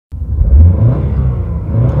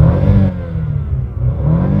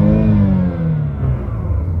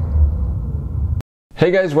Hey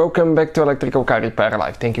guys, welcome back to Electrical Car Repair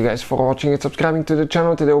Live. Thank you guys for watching and subscribing to the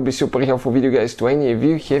channel. Today will be super helpful video guys to any of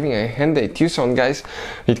you having a Hyundai Tucson guys.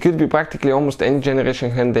 It could be practically almost any generation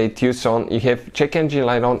Hyundai Tucson. You have check engine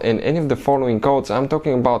light on and any of the following codes. I'm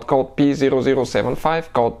talking about code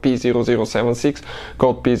P0075, code P0076,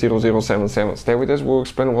 code P0077. Stay with us, we'll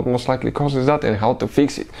explain what most likely causes that and how to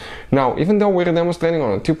fix it. Now, even though we're demonstrating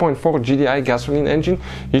on a 2.4 GDI gasoline engine,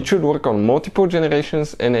 it should work on multiple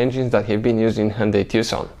generations and engines that have been used in Hyundai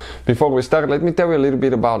Tucson. Before we start, let me tell you a little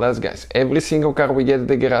bit about us guys. Every single car we get at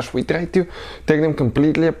the garage, we try to take them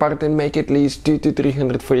completely apart and make at least 200 to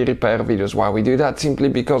 300 free repair videos. Why we do that? Simply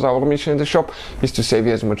because our mission in the shop is to save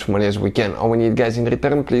you as much money as we can. All we need guys in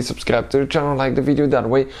return, please subscribe to the channel, like the video, that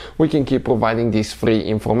way we can keep providing this free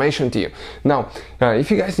information to you. Now, if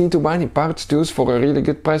you guys need to buy any parts tools for a really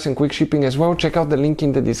good price and quick shipping as well, check out the link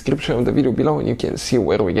in the description of the video below and you can see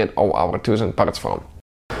where we get all our tools and parts from.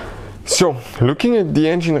 So, looking at the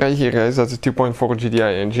engine right here guys, that's a 2.4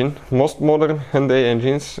 GDI engine. Most modern Hyundai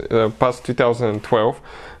engines past 2012,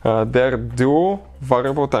 they're dual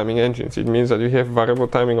variable timing engines. It means that you have variable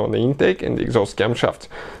timing on the intake and the exhaust camshafts.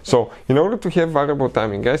 So, in order to have variable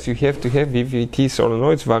timing guys, you have to have VVT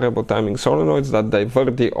solenoids, variable timing solenoids that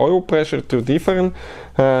divert the oil pressure to different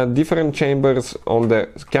chambers on the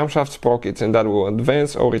camshaft sprockets, and that will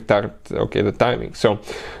advance or retard the timing. So,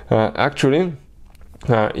 actually,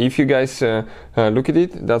 if you guys look at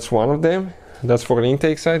it, that's one of them. That's for the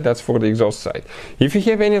intake side, that's for the exhaust side. If you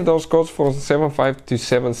have any of those codes for 75 to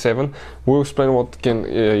 77, we'll explain what can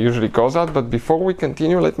usually cause that. But before we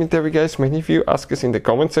continue, let me tell you guys, many of you ask us in the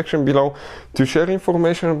comment section below to share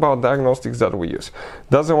information about diagnostics that we use.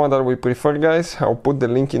 That's the one that we prefer guys. I'll put the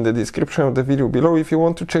link in the description of the video below if you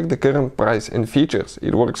want to check the current price and features.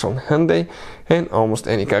 It works on Hyundai and almost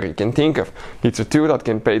any car you can think of. It's a tool that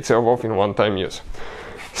can pay itself off in one-time use.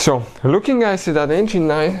 So, looking guys at that engine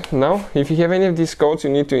now, if you have any of these codes, you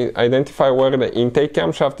need to identify where the intake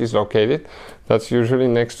camshaft is located. That's usually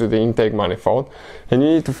next to the intake manifold. And you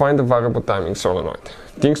need to find the variable timing solenoid.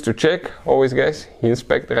 Things to check, always guys,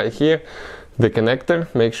 inspect right here the connector,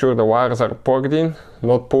 make sure the wires are plugged in,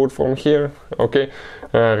 not pulled from here, okay.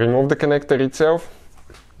 Remove the connector itself.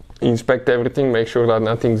 Inspect everything, make sure that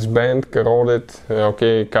nothing's bent, corroded,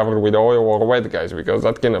 okay, covered with oil or wet guys, because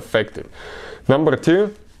that can affect it. Number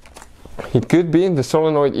two, it could be the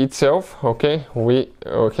solenoid itself, okay. We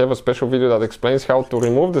have a special video that explains how to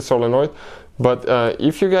remove the solenoid, but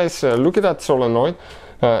if you guys look at that solenoid,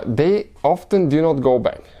 they often do not go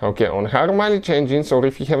back, okay. On higher mileage engines, or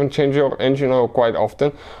if you haven't changed your engine oil quite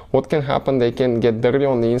often, what can happen, they can get dirty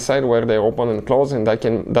on the inside where they open and close, and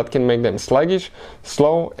that can make them sluggish,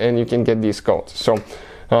 slow, and you can get these codes. So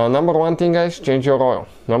number one thing guys, change your oil.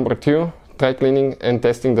 Number two, try cleaning and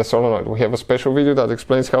testing the solenoid. We have a special video that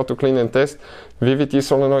explains how to clean and test VVT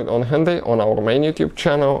solenoid on Hyundai on our main YouTube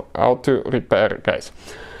channel, how to repair guys.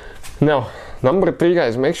 Now, number three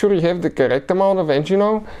guys, make sure you have the correct amount of engine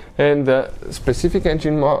oil and the specific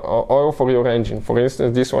engine oil for your engine. For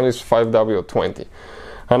instance, this one is 5W20.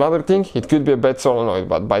 Another thing, it could be a bad solenoid,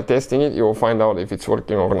 but by testing it, you will find out if it's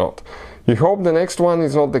working or not. You hope the next one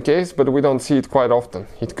is not the case, but we don't see it quite often.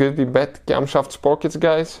 It could be bad camshaft sprockets,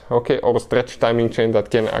 guys, okay, or a stretch timing chain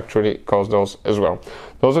that can actually cause those as well.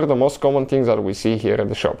 Those are the most common things that we see here at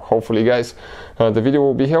the shop. Hopefully, guys, the video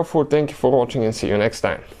will be helpful. Thank you for watching and see you next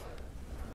time.